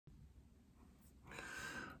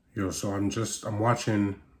So I'm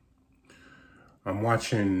watching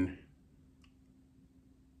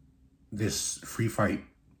this free fight,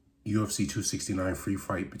 UFC 269 free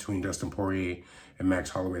fight between Dustin Poirier and Max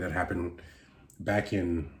Holloway that happened back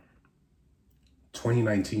in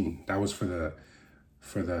 2019. That was for the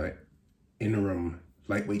interim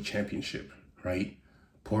lightweight championship, right?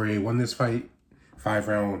 Poirier won this fight,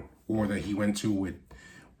 5-round war that he went to with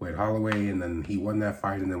Holloway, and then he won that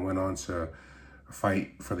fight and then went on to a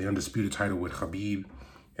fight for the undisputed title with Khabib.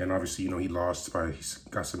 And obviously, he lost, but he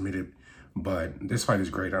got submitted. But this fight is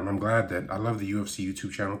great. I'm glad that I love the UFC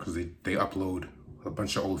YouTube channel because they upload a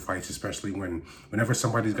bunch of old fights, especially whenever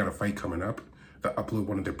somebody's got a fight coming up, they upload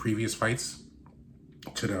one of their previous fights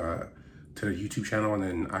to the YouTube channel, and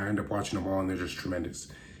then I end up watching them all, and they're just tremendous.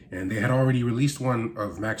 And they had already released one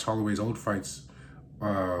of Max Holloway's old fights,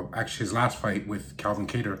 actually his last fight with Calvin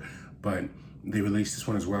Kattar, but they released this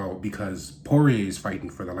one as well because Poirier is fighting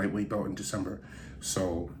for the lightweight belt in December.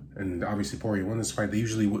 So, and obviously Poirier won this fight. They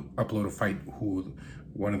usually would upload a fight who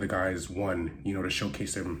one of the guys won, to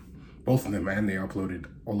showcase them, both of them, and they uploaded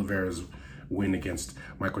Oliveira's win against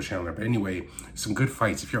Michael Chandler. But anyway, some good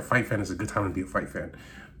fights. If you're a fight fan, it's a good time to be a fight fan.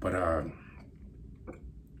 But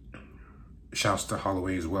shouts to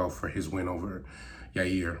Holloway as well for his win over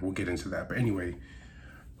Yair. We'll get into that. But anyway,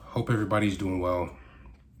 hope everybody's doing well.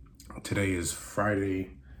 Today is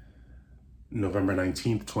Friday, November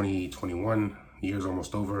 19th, 2021. Year's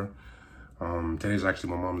almost over. Today's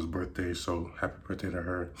actually my mom's birthday, so happy birthday to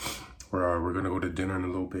her. We're gonna go to dinner in a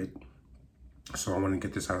little bit. So I want to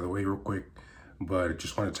get this out of the way real quick, but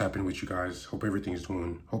just want to tap in with you guys. Hope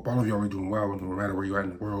hope all of y'all are doing well, no matter where you're at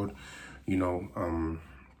in the world. Things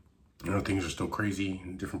are still crazy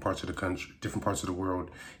in different parts of the country, different parts of the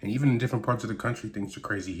world, and even in different parts of the country, things are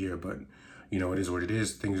crazy here. But it is what it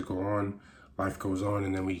is. Things go on, life goes on,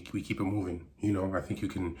 and then we keep it moving. I think you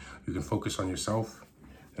can focus on yourself,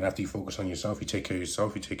 and after you focus on yourself, you take care of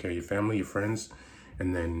yourself, you take care of your family, your friends,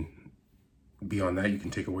 and then beyond that, you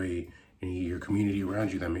can take away your community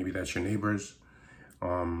around you. That maybe that's your neighbors.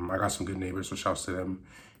 I got some good neighbors, so shouts to them.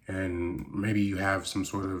 And maybe you have some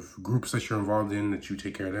sort of groups that you're involved in that you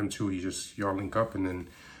take care of them too. Y'all link up, and then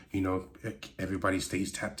everybody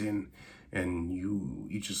stays tapped in, and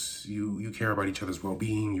you care about each other's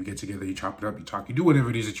well-being. You get together, you chop it up, you talk, you do whatever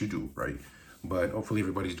it is that you do, right? But hopefully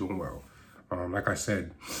everybody's doing well. Like I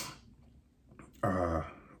said,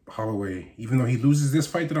 Holloway, even though he loses this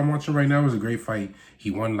fight that I'm watching right now, is a great fight.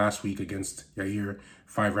 He won last week against Yair.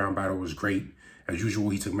 5-round battle was great. As usual,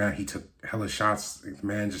 he took hella shots. The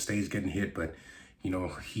man just stays getting hit, but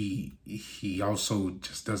he also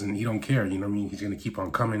just doesn't. He don't care. He's gonna keep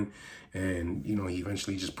on coming, and he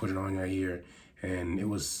eventually just put it on Yair, and it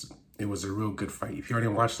was a real good fight. If you already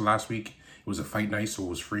watched it last week, it was a fight night, so it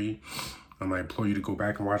was free. I implore you to go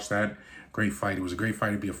back and watch that. Great fight. It was a great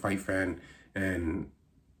fight to be a fight fan, and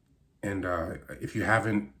if you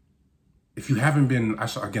haven't been, I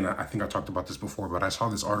think I talked about this before, but I saw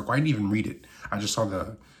this article. I didn't even read it. I just saw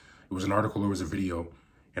it was an article, it was a video,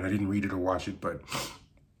 and I didn't read it or watch it, but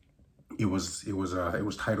it was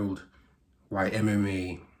titled "Why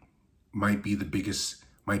MMA might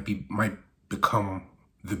become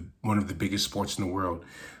one of the biggest sports in the world."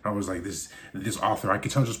 I was like, this author, I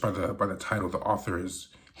could tell just by the title, the author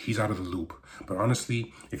he's out of the loop. But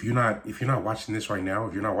honestly, if you're not watching this right now,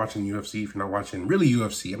 if you're not watching UFC, if you're not watching really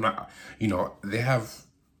UFC, they have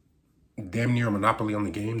damn near a monopoly on the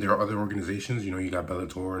game. There are other organizations, you got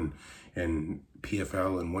Bellator and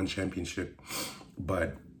PFL and One Championship,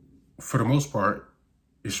 but for the most part,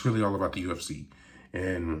 it's really all about the UFC.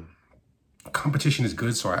 And competition is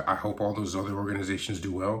good, so I hope all those other organizations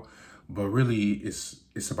do well. But really,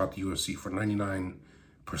 it's about the UFC for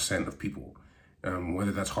 99% of people.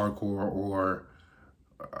 Whether that's hardcore or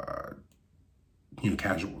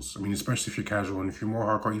casuals. Especially if you're casual, and if you're more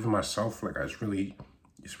hardcore, even myself, like it's really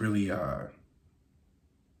all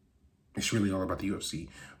about the UFC.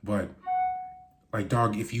 But like,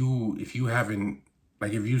 dog, if you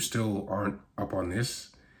still aren't up on this,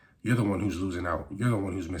 you're the one who's losing out. You're the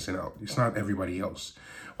one who's missing out. It's not everybody else.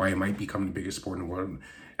 Why it might become the biggest sport in the world.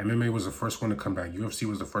 MMA was the first one to come back. UFC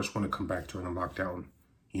was the first one to come back during the lockdown.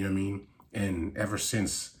 You know what I mean? And ever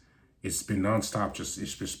since, it's been nonstop.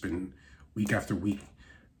 It's just been week after week,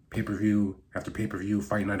 pay-per-view after pay-per-view,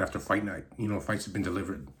 fight night after fight night. Fights have been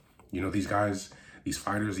delivered. These guys, these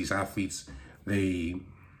fighters, these athletes, they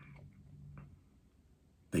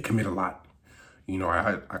commit a lot.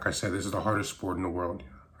 Like I said, this is the hardest sport in the world.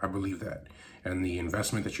 I believe that. And the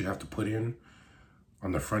investment that you have to put in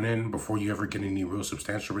on the front end before you ever get any real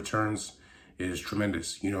substantial returns is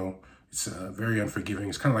tremendous. It's very unforgiving.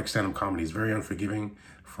 It's kind of like stand-up comedy. It's very unforgiving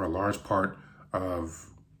for a large part of,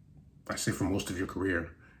 I say, for most of your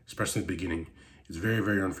career, especially in the beginning. It's very,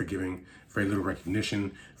 very unforgiving, very little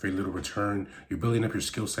recognition, very little return. You're building up your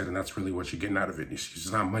skill set, and that's really what you're getting out of it.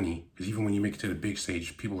 It's not money, because even when you make it to the big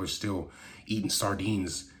stage, people are still eating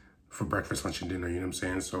sardines for breakfast, lunch, and dinner. You know what I'm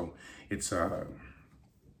saying? So it's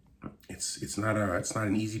not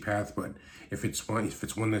an easy path, but if it's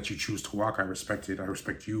one that you choose to walk, I respect it. I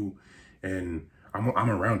respect you, and I'm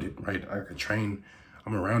around it, right? I train,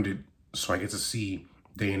 I'm around it, so I get to see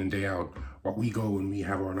day in and day out while we go and we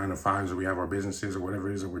have our 9 to 5s or we have our businesses or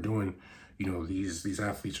whatever it is that we're doing. You know, these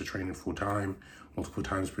athletes are training full time, multiple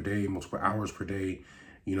times per day, multiple hours per day.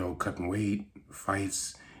 You know, cutting weight,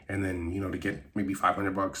 fights, and then to get maybe $500. You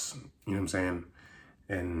know what I'm saying?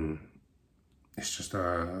 And it's just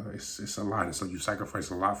it's a lot. It's like you sacrifice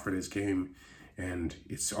a lot for this game, and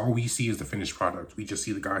it's all we see is the finished product. We just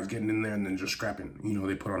see the guys getting in there and then just scrapping.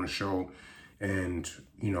 They put on a show, and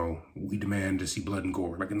we demand to see blood and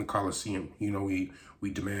gore, like in the Coliseum.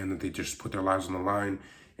 We demand that they just put their lives on the line,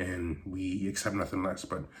 and we accept nothing less.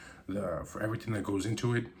 But for everything that goes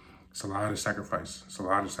into it, it's a lot of sacrifice. It's a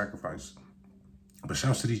lot of sacrifice. But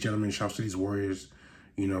shouts to these gentlemen, shouts to these warriors.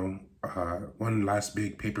 One last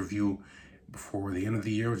big pay-per-view before the end of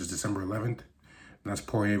the year, which is December 11th. And that's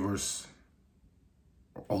Poirier versus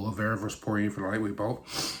Oliveira versus Poirier for the lightweight belt.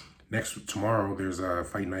 Tomorrow, there's a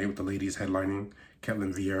fight night with the ladies headlining.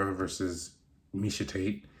 Ketlin Vieira versus Miesha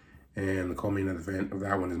Tate. And the co-main event of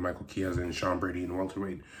that one is Michael Chiesa and Sean Brady in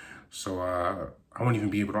welterweight. So I won't even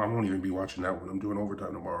be watching that one. I'm doing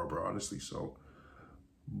overtime tomorrow, bro, honestly. So,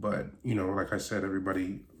 but, like I said,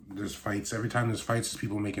 everybody, there's fights. Every time there's fights, there's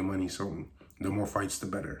people making money. So the more fights, the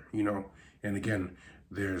better, And again,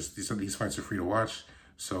 there's these fights are free to watch.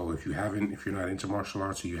 So if you're not into martial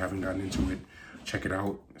arts or you haven't gotten into it, check it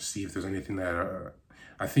out. See if there's anything that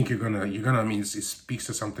I think you're gonna. I mean, it speaks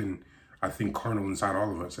to something I think carnal inside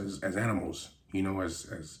all of us as animals.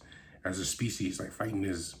 As a species, like fighting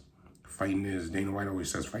is. Dana White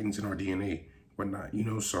always says, fighting's in our DNA, whatnot.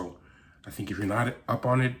 So I think if you're not up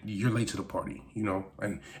on it, you're late to the party.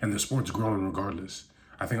 And the sport's growing regardless.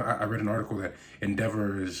 I think I read an article that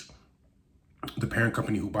Endeavor is the parent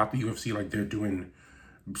company who bought the UFC. Like they're doing,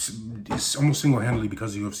 it's almost single-handedly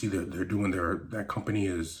because of UFC. They're doing that company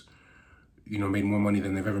is, made more money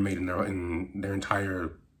than they've ever made in their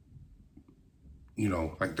entire.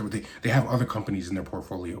 Like they have other companies in their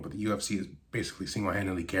portfolio, but the UFC is basically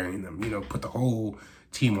single-handedly carrying them. Put the whole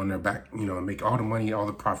team on their back. And make all the money, all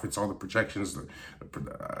the profits, all the projections,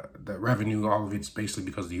 the revenue, all of it's basically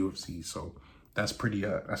because of the UFC. So that's pretty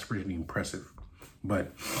impressive.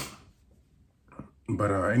 But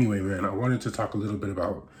anyway, man, I wanted to talk a little bit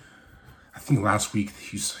about. I think last week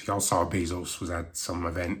y'all saw Bezos was at some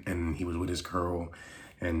event and he was with his girl,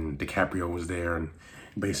 and DiCaprio was there, and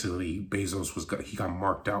basically Bezos he got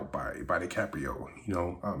marked out by DiCaprio.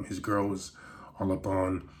 His girl was all up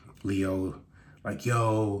on Leo, like,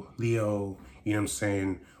 yo, Leo, you know what I'm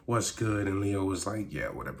saying? What's good? And Leo was like, yeah,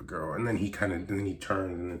 whatever, girl. And then he turned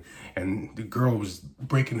and the girl was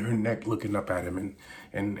breaking her neck looking up at him,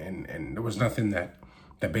 and there was nothing that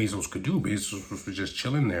Bezos could do. Bezos was just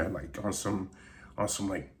chilling there, like on some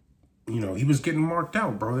like, he was getting marked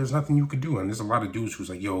out, bro. There's nothing you could do. And there's a lot of dudes who's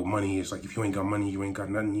like, yo, money is like, if you ain't got money, you ain't got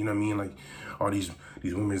nothing. You know what I mean? Like all these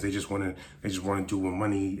women, they just want to do with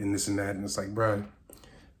money and this and that. And it's like, bro,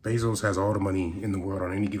 Bezos has all the money in the world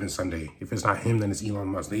on any given Sunday. If it's not him, then it's Elon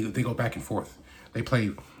Musk. They go back and forth. They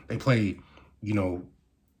play,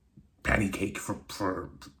 patty cake for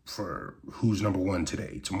who's number one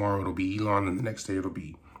today. Tomorrow it'll be Elon, and the next day it'll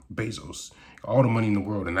be Bezos. All the money in the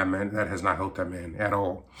world, and that has not helped that man at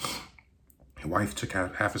all. His wife took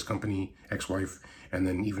half his company, ex-wife, and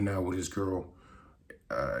then even now with his girl,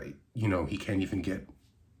 he can't even get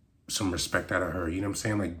some respect out of her. You know what I'm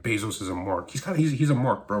saying? Like Bezos is a mark. He's a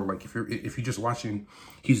mark, bro. Like if you're just watching,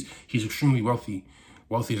 he's extremely wealthy,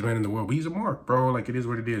 wealthiest man in the world, but he's a mark, bro. Like it is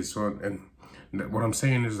what it is. So and what I'm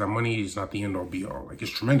saying is that money is not the end all be all. Like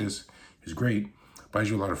it's tremendous, it's great,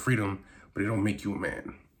 buys you a lot of freedom, but it don't make you a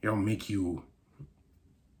man. It don't make you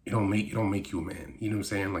a man. You know what I'm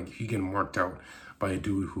saying? Like if you get marked out by a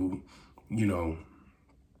dude who,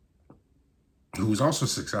 who's also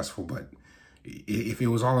successful, but if it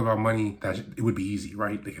was all about money, that it would be easy,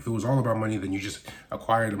 right? Like if it was all about money, then you just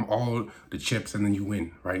acquire them all the chips and then you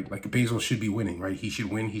win, right? Like Bezos should be winning, right? He should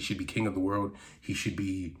win. He should be king of the world. He should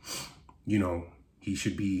be,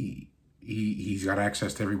 he's got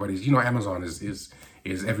access to everybody's, Amazon is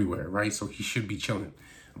everywhere, right? So he should be chilling,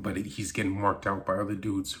 but he's getting marked out by other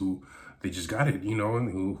dudes who they just got it, and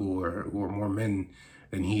who are more men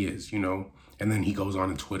than he is, you know? And then he goes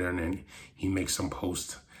on Twitter and then he makes some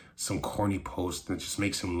post, some corny post that just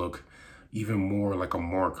makes him look even more like a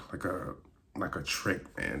mark, like a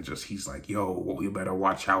trick, man. Just, he's like, yo, well, you better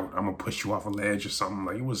watch out. I'm gonna push you off a ledge or something.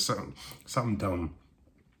 Like, it was something dumb.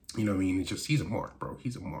 You know what I mean? It's just, he's a mark, bro.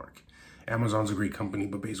 He's a mark. Amazon's a great company,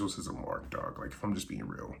 but Bezos is a mark, dog. Like, if I'm just being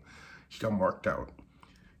real, he got marked out.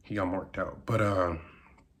 He got marked out. But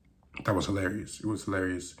that was hilarious. It was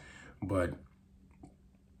hilarious. But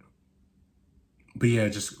yeah,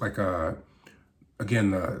 just like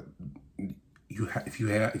again, if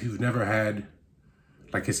you've never had,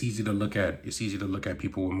 like, it's easy to look at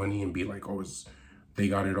people with money and be like, oh, they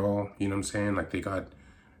got it all. You know what I'm saying? Like, they got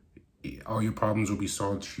all your problems will be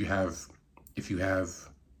solved if you have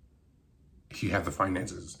the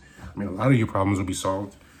finances. I mean, a lot of your problems will be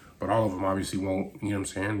solved, but all of them obviously won't. You know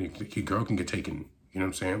what I'm saying? Your girl can get taken, you know what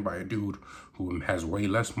I'm saying, by a dude who has way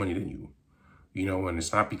less money than you. You know, and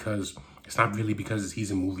it's not really because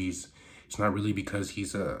he's in movies. It's not really because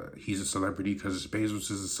he's a celebrity, because Bezos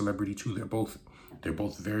is a celebrity too. They're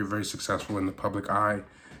both very, very successful in the public eye.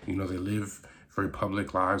 You know, they live very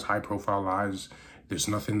public lives, high profile lives. There's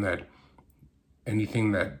anything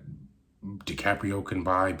that DiCaprio can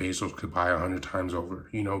buy, Bezos could buy 100 times over.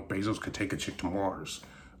 You know, Bezos could take a chick to Mars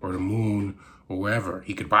or the moon or wherever.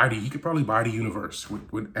 He could probably buy the universe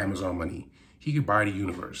with Amazon money. He could buy the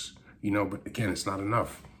universe, you know, but again, it's not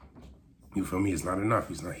enough. You feel me? It's not enough.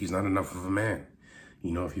 He's not enough of a man.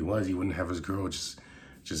 You know, if he was, he wouldn't have his girl just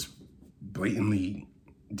blatantly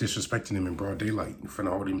disrespecting him in broad daylight in front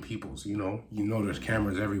of all them peoples. You know there's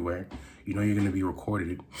cameras everywhere. You know you're gonna be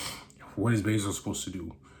recorded. What is Bezos supposed to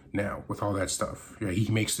do now with all that stuff? Yeah, he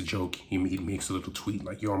makes the joke. He makes a little tweet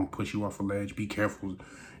like, yo, I'm gonna push you off a ledge. Be careful,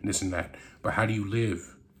 and this and that. But how do you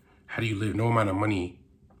live? How do you live? No amount of money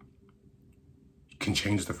can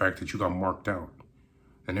change the fact that you got marked out.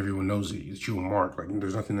 And everyone knows it. It's you and Mark. Like,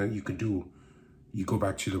 there's nothing that you could do. You go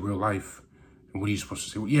back to the real life. And what are you supposed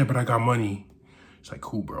to say? Well, yeah, but I got money. It's like,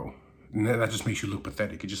 cool, bro. And that just makes you look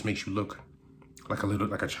pathetic. It just makes you look like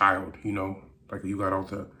a child, you know? Like, you got all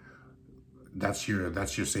that's your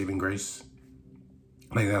saving grace.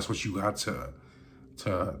 Like, that's what you got to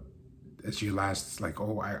it's your last, like,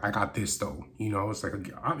 oh, I got this though. You know, it's like,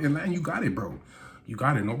 and you got it, bro. You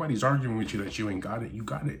got it. Nobody's arguing with you that you ain't got it. You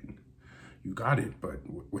got it. You got it. But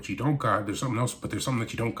what you don't got, there's something else, but there's something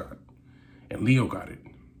that you don't got. And Leo got it.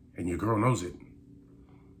 And your girl knows it.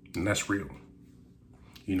 And that's real.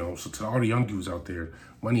 You know, so to all the young dudes out there,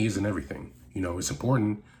 money isn't everything. You know, it's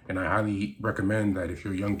important. And I highly recommend that if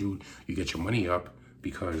you're a young dude, you get your money up,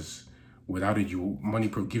 because without it, money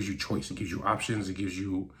gives you choice. It gives you options. It gives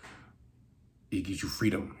you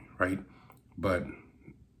freedom, right? But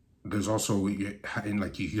there's also, and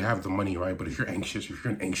like you have the money, right? But if you're an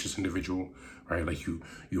anxious individual, right? Like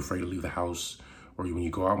you're afraid to leave the house, or when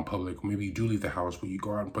you go out in public, maybe you do leave the house, but you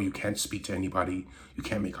go out, but you can't speak to anybody. You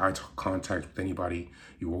can't make eye contact with anybody.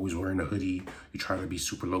 You're always wearing a hoodie. You try to be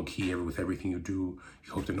super low key with everything you do.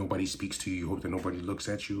 You hope that nobody speaks to you. You hope that nobody looks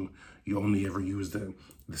at you. You only ever use the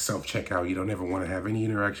self-checkout. You don't ever want to have any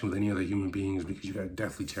interaction with any other human beings because you got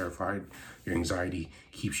deathly terrified. Your anxiety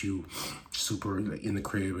keeps you super in the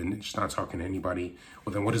crib and just not talking to anybody.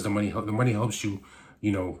 Well, then what does the money help? The money helps you,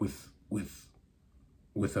 you know, with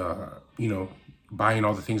you know, buying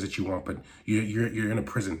all the things that you want, but you're in a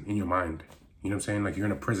prison in your mind. You know what I'm saying? Like, you're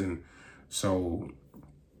in a prison. So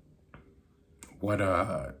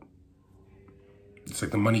it's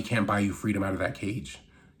like the money can't buy you freedom out of that cage.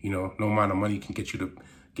 You know, no amount of money can get you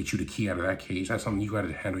the key out of that cage. That's something you got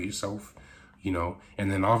to handle yourself. You know,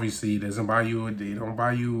 and then obviously it don't buy you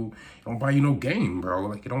no game, bro.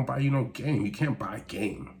 Like, it don't buy you no game. You can't buy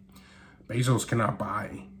game. Bezos cannot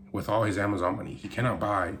buy, with all his Amazon money, he cannot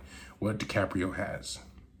buy what DiCaprio has.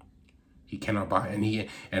 He cannot buy, and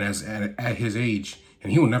at his age,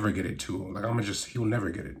 and he will never get it too. Like, he'll never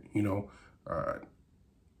get it. You know,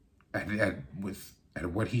 at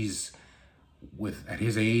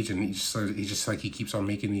his age, and he's just like, he keeps on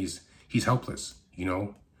making these. He's helpless. You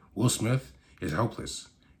know, Will Smith is helpless.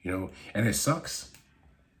 You know, and it sucks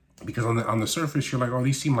because on the surface you're like, oh,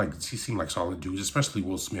 these seem like solid dudes, especially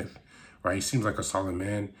Will Smith, right? He seems like a solid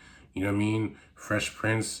man. You know what I mean? Fresh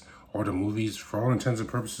Prince, all the movies, for all intents and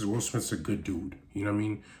purposes, Will Smith's a good dude. You know what I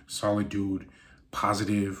mean? Solid dude,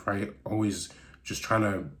 positive, right? Always just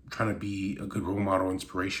trying to be a good role model,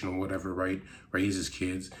 inspirational, whatever, right? Raise his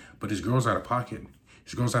kids. But his girl's out of pocket.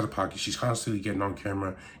 His girl's out of pocket. She's constantly getting on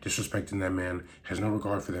camera, disrespecting that man, has no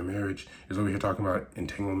regard for their marriage, is over here talking about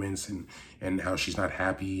entanglements and how she's not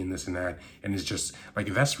happy and this and that. And it's just like,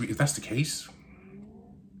 if that's the case,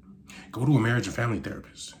 go to a marriage and family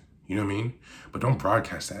therapist. You know what I mean? But don't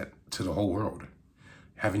broadcast that to the whole world.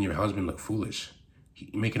 Having your husband look foolish,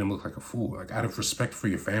 making him look like a fool. Like, out of respect for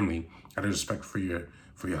your family, out of respect for your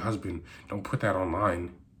husband, don't put that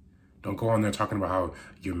online. Don't go on there talking about how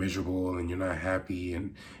you're miserable and you're not happy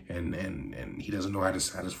and he doesn't know how to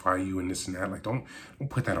satisfy you and this and that. Like, don't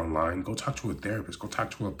put that online. Go talk to a therapist. Go talk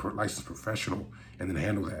to a licensed professional and then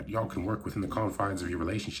handle that. Y'all can work within the confines of your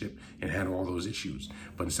relationship and handle all those issues.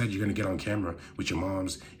 But instead, you're going to get on camera with your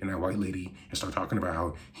moms and that white lady and start talking about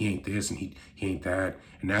how he ain't this and he ain't that.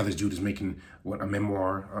 And now this dude is making a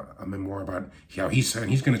memoir about how he's going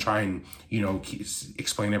to try and,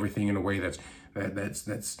 explain everything in a way that's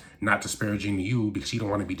not disparaging to you, because he don't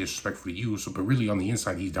want to be disrespectful to you. So, but really on the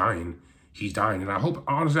inside, he's dying. And I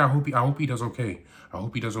hope he does okay. I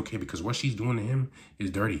hope he does okay, because what she's doing to him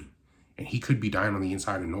is dirty, and he could be dying on the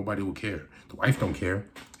inside and nobody will care. The wife don't care.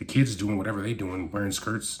 The kids doing whatever they doing, wearing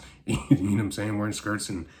skirts, you know what I'm saying? Wearing skirts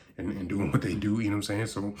and doing what they do, you know what I'm saying?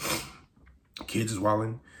 So kids is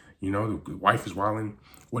wilding, the wife is wilding.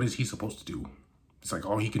 What is he supposed to do? It's like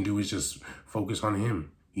all he can do is just focus on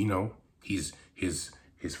him, His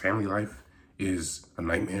family life is a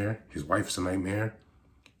nightmare. His wife's a nightmare.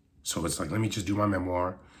 So it's like, let me just do my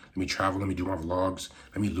memoir. Let me travel. Let me do my vlogs.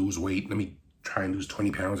 Let me lose weight. Let me try and lose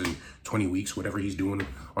 20 pounds in 20 weeks, whatever he's doing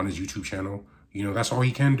on his YouTube channel. That's all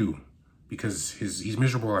he can do, because he's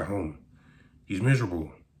miserable at home. He's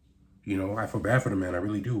miserable. I feel bad for the man. I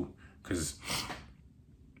really do. Because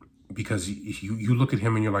you look at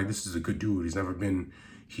him and you're like, this is a good dude. He's never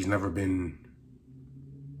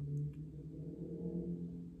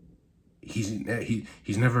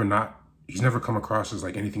come across as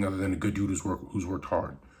like anything other than a good dude who's worked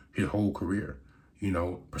hard his whole career,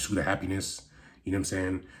 Pursuit of Happiness, you know what I'm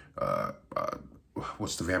saying?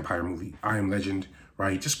 What's the vampire movie? I Am Legend,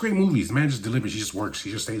 right? Just great movies. The man just delivers. He just works. He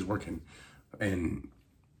just stays working. But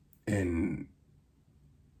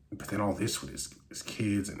then all this with his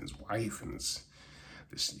kids and his wife and it's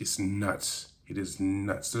nuts. It is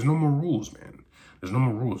nuts. There's no more rules, man. There's no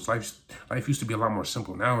more rules. Life used to be a lot more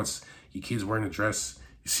simple. Now it's your kid's wearing a dress,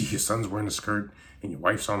 you see your son's wearing a skirt, and your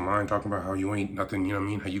wife's online talking about how you ain't nothing, you know what I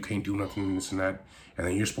mean? How you can't do nothing, this and that. And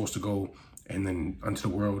then you're supposed to go and then unto the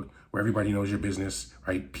world where everybody knows your business,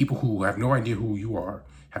 right? People who have no idea who you are,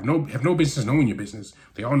 have no business knowing your business.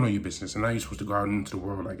 They all know your business. And now you're supposed to go out into the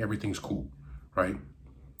world like everything's cool, right?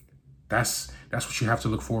 That's what you have to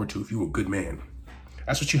look forward to if you're a good man.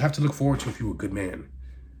 That's what you have to look forward to if you're a good man.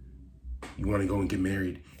 You want to go and get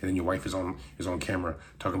married, and then your wife is on camera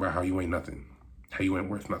talking about how you ain't nothing, how you ain't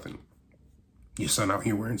worth nothing. Your son out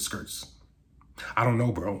here wearing skirts. I don't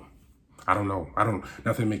know, bro. I don't know.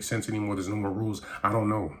 Nothing makes sense anymore. There's no more rules. I don't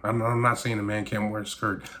know. I'm not saying a man can't wear a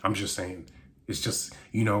skirt. I'm just saying, it's just,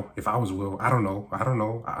 if I was Will, I don't know. I don't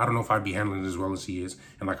know if I'd be handling it as well as he is.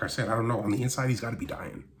 And like I said, I don't know. On the inside, he's got to be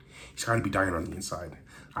dying. He's got to be dying on the inside.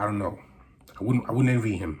 I don't know. I wouldn't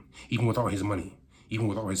envy him, even with all his money, even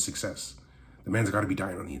with all his success. The man's got to be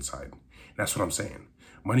dying on the inside. And that's what I'm saying.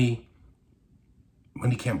 Money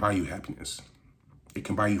can't buy you happiness. It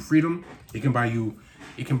can buy you freedom. It can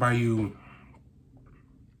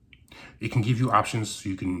give you options so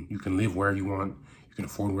you can live where you want. You can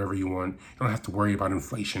afford wherever you want. You don't have to worry about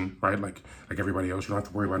inflation, right? Like everybody else, you don't have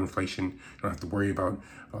to worry about inflation. You don't have to worry about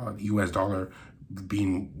the US dollar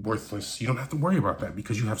being worthless. You don't have to worry about that,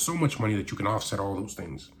 because you have so much money that you can offset all those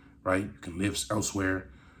things, right? You can live elsewhere.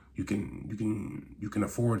 You can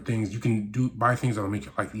afford things. You can buy things that will make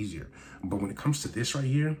your life easier. But when it comes to this right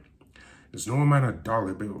here, there's no amount of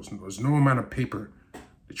dollar bills, there's no amount of paper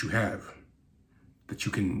that you have that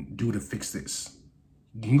you can do to fix this.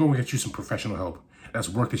 You can go and get you some professional help. That's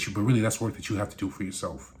work that you have to do for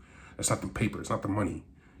yourself. That's not the paper. It's not the money.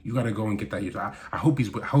 You got to go and get that. I hope he's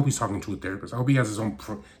talking to a therapist. I hope he has his own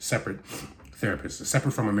separate therapist,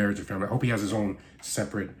 separate from a marriage and family. I hope he has his own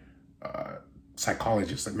separate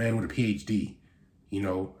psychologist, a man with a PhD,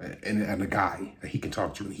 and a guy that he can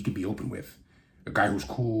talk to and he can be open with. A guy who's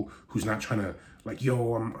cool, who's not trying to like,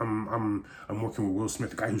 yo, I'm working with Will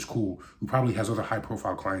Smith. A guy who's cool, who probably has other high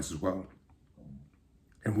profile clients as well.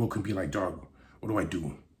 And Will can be like, dog, what do I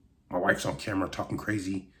do? My wife's on camera talking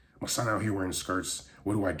crazy. My son out here wearing skirts.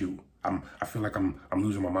 What do I do? I feel like I'm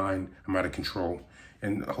losing my mind. I'm out of control.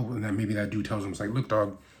 And hoping that maybe that dude tells him, it's like, look,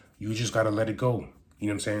 dog, you just got to let it go. You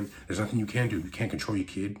know what I'm saying? There's nothing you can do. You can't control your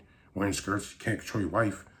kid wearing skirts. You can't control your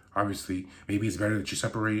wife. Obviously, maybe it's better that you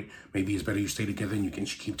separate. Maybe it's better you stay together and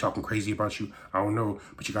she keep talking crazy about you. I don't know,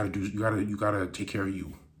 but you gotta take care of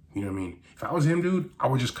you. You know what I mean? If I was him, dude, I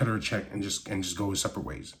would just cut her a check and just go his separate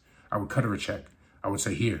ways. I would cut her a check. I would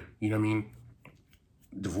say, here, you know what I mean?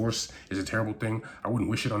 divorce is a terrible thing. I wouldn't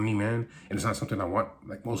wish it on any man, and it's not something I want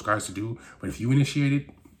like most guys to do. But if you initiate it,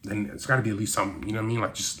 then it's got to be at least something. You know what I mean?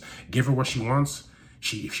 Like, just give her what she wants.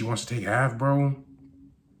 If she wants to take half, bro,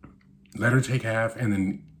 let her take half, and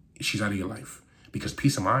then she's out of your life. Because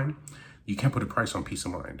peace of mind, you can't put a price on peace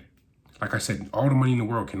of mind. Like I said, all the money in the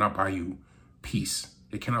world cannot buy you peace.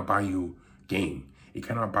 It cannot buy you gain. It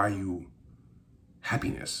cannot buy you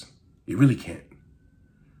happiness. It really can't.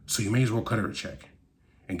 So you may as well cut her a check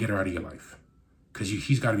and get her out of your life. Because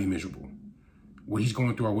he's got to be miserable. What he's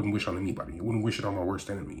going through, I wouldn't wish on anybody. I wouldn't wish it on my worst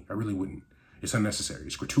enemy. I really wouldn't. It's unnecessary.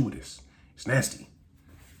 It's gratuitous. It's nasty.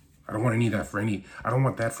 I don't want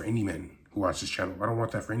that for any men who watch this channel. I don't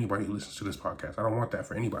want that for anybody who listens to this podcast. I don't want that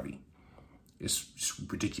for anybody. It's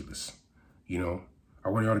ridiculous. You know, I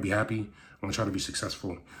want y'all to be happy. I want y'all to be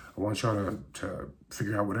successful. I want y'all to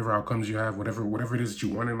figure out whatever outcomes you have, whatever it is that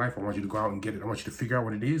you want in life. I want you to go out and get it. I want you to figure out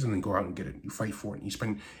what it is and then go out and get it. You fight for it.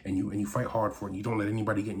 You fight hard for it. And you don't let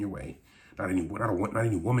anybody get in your way. Not any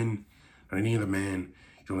woman, not any other man.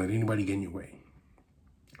 You don't let anybody get in your way.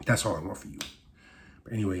 That's all I want for you.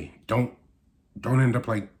 But anyway, don't end up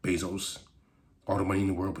like Bezos, all the money in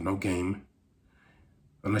the world but no game.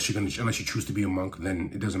 Unless you choose to be a monk, then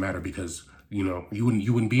it doesn't matter, because you know you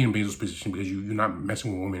wouldn't be in Bezos' position because you're not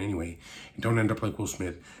messing with a woman anyway. And don't end up like Will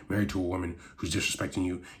Smith, married to a woman who's disrespecting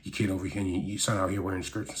you. Your kid over here, and your son out here wearing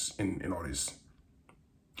skirts and all this.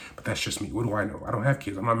 But that's just me. What do I know? I don't have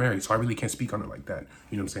kids. I'm not married, so I really can't speak on it like that.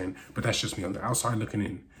 You know what I'm saying? But that's just me on the outside looking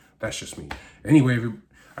in. That's just me. Anyway,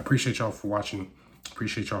 I appreciate y'all for watching.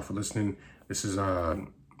 Appreciate y'all for listening. This is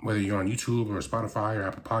whether you're on YouTube or Spotify or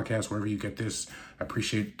Apple Podcasts, wherever you get this. I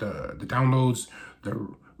appreciate the downloads, the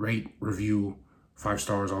rate, review, 5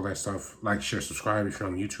 stars, all that stuff. Like, share, subscribe if you're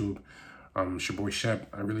on YouTube. It's your boy Shep.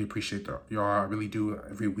 I really appreciate y'all. I really do.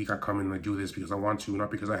 Every week I come and I do this because I want to, not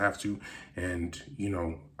because I have to. And, you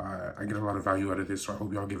know, I get a lot of value out of this, so I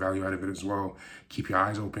hope y'all get value out of it as well. Keep your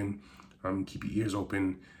eyes open. Keep your ears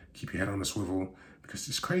open. Keep your head on the swivel, because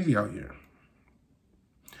it's crazy out here.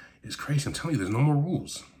 It's crazy. I'm telling you, there's no more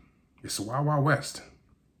rules. It's the Wild Wild West.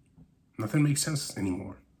 Nothing makes sense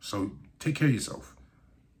anymore. So take care of yourself.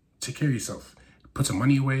 Take care of yourself. Put some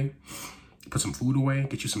money away. Put some food away.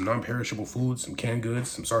 Get you some non-perishable foods, some canned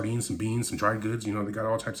goods, some sardines, some beans, some dried goods. You know, they got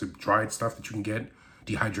all types of dried stuff that you can get.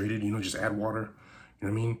 Dehydrated, you know, just add water. You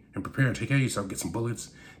know what I mean? And prepare. Take care of yourself. Get some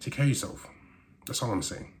bullets. Take care of yourself. That's all I'm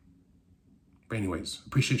saying. But anyways,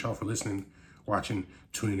 appreciate y'all for listening, watching,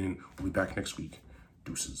 tuning in. We'll be back next week.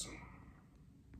 Deuces.